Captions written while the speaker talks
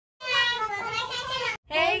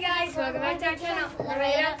guys, welcome back to our channel,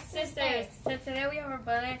 Laredo Sisters. So today we have our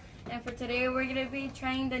brother, and for today we're going to be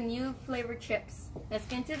trying the new flavor chips. Let's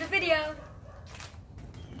get into the video.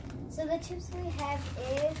 So the chips we have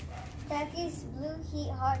is Takis Blue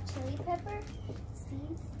Heat Hot Chili Pepper,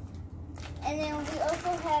 Steve. And then we also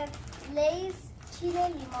have Lay's Chile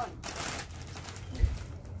Limon.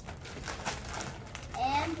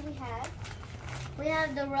 And we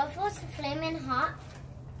have the Ruffles Flamin' Hot.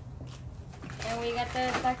 And we got the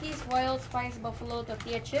Takis Wild Spice Buffalo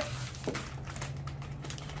Tortilla Chips.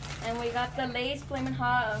 And we got the Lay's Flamin'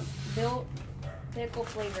 Hot Built Pickle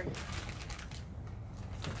Flavored.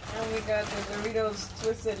 And we got the Doritos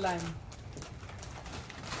Twisted Lime.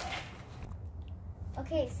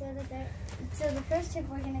 Okay, so the first chip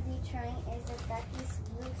we're going to be trying is the Takis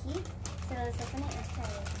Blue Heat. So let's open it and try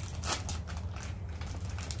it.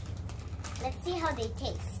 Let's see how they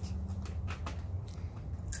taste.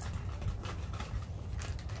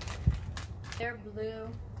 They're blue.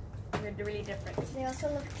 They're really different. They also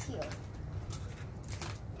look teal.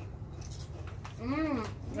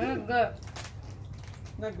 They're good.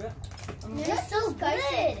 Not good. They're not so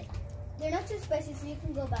good. They're not too spicy, so you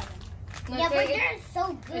can go buy them. No, Yeah, but they're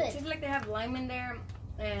so It good. tastes like they have lime in there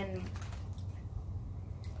and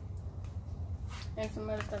some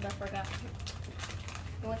other stuff I forgot.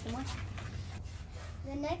 You want some more?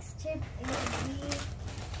 The next chip is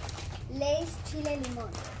the Lay's Chile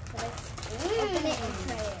Limon. So let's open it and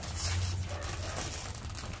try it.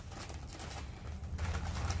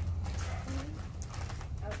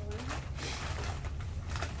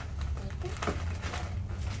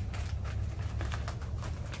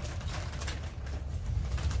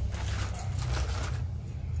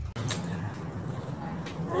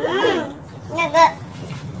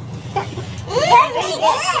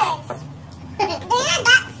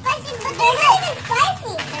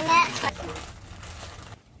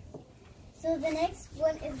 So the next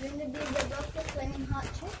one is going to be the Ruffles Flamin' Hot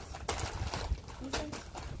chips.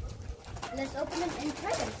 Let's open them and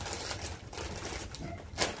try them.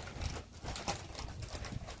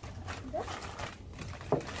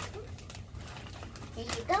 Here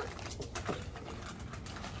you go.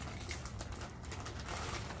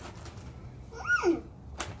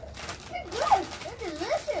 They're good. They're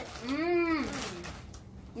delicious.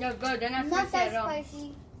 They're good. They're not Not spicy that at all.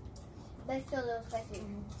 spicy, but still a little spicy.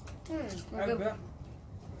 They're good.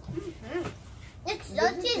 It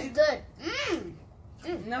does taste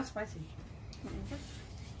good. Not spicy.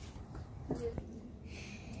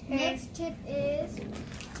 Next chip is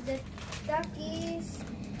the Takis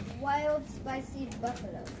Wild Spicy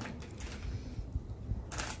Buffalo.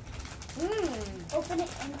 Open it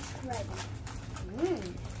and try it.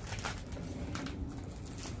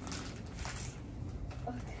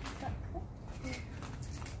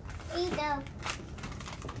 Here you go.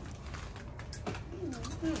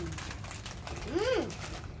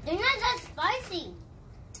 They're not that spicy.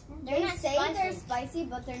 They say they're spicy,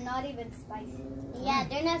 but they're not even spicy. Yeah,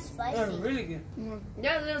 they're not spicy. They're really good.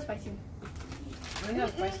 They're a little spicy. They're not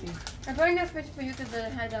spicy. They're probably not spicy for you because they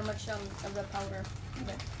had that much of the powder.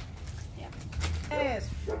 But, yeah. Yes.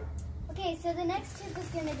 Okay, so the next chip is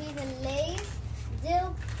going to be the Lay's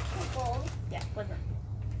Dill Pickle Yeah, flavor.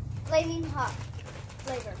 Flaming Hot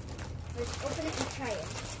flavor. Let's open it and try it.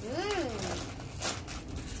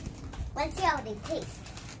 Let's see how they taste.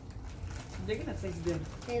 They're gonna taste good.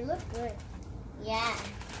 They look good. Yeah.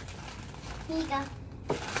 Here you go.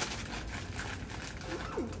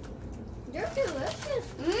 They're delicious.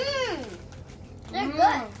 They're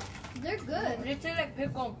good. They're good. They taste like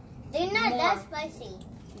pickle. They're not More. that spicy.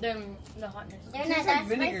 Than the hotness. They're Tastes not like that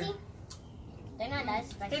vinegar. spicy. They're not that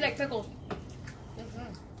spicy. They taste like pickles.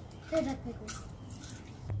 They're like pickles.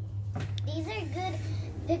 These are good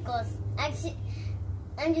pickles. Actually,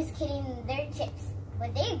 I'm just kidding. They're chips,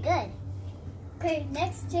 but they're good. Okay,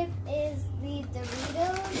 next chip is the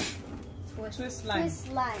Doritos Twist lime.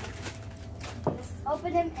 Twist Lime. Let's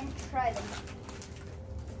open them and try them.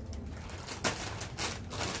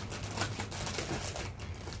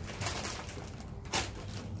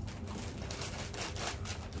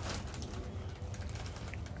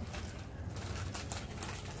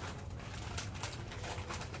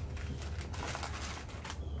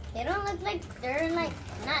 They don't look like they're like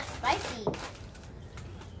not spicy.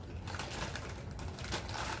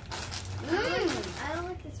 I don't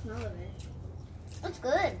like the smell of it. It's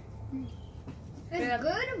good. It's Yeah.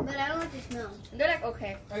 good, but I don't like the smell. They're like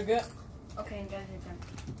okay. They're good. Okay, guys, it's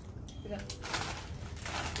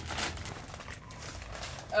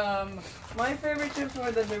done. My favorite chips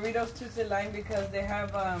were the Doritos Twisted Lime because they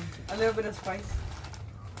have a little bit of spice.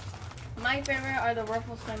 My favorite are the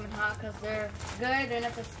Ruffles Flamin' Hot because they're good. They're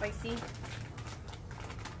not as spicy.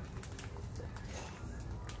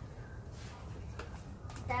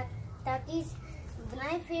 Takis.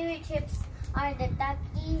 My favorite chips are the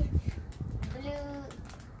Taki Blue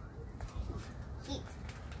Heat.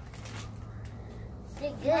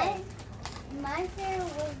 They're good. My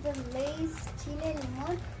favorite was the Lay's Chile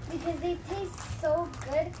Limon because they taste so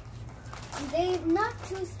good. They're not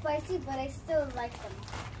too spicy, but I still like them.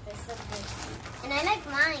 They're so good. And I like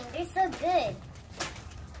mine. They're so good.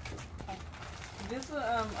 This one,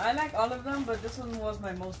 I like all of them, but this one was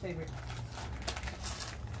my most favorite.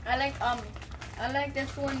 I like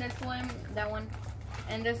this one, that one,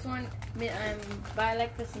 and this one. But I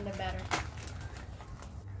like this one the better.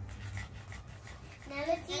 Now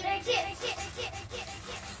let's eat our chips.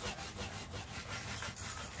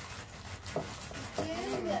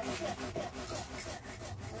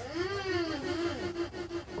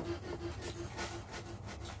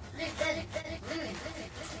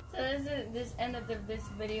 So this is this end of this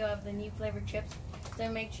video of the new flavored chips. So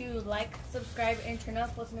make sure you like, subscribe, and turn on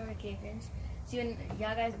post notifications so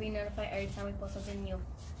y'all guys be notified every time we post something new.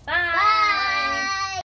 Bye. Bye.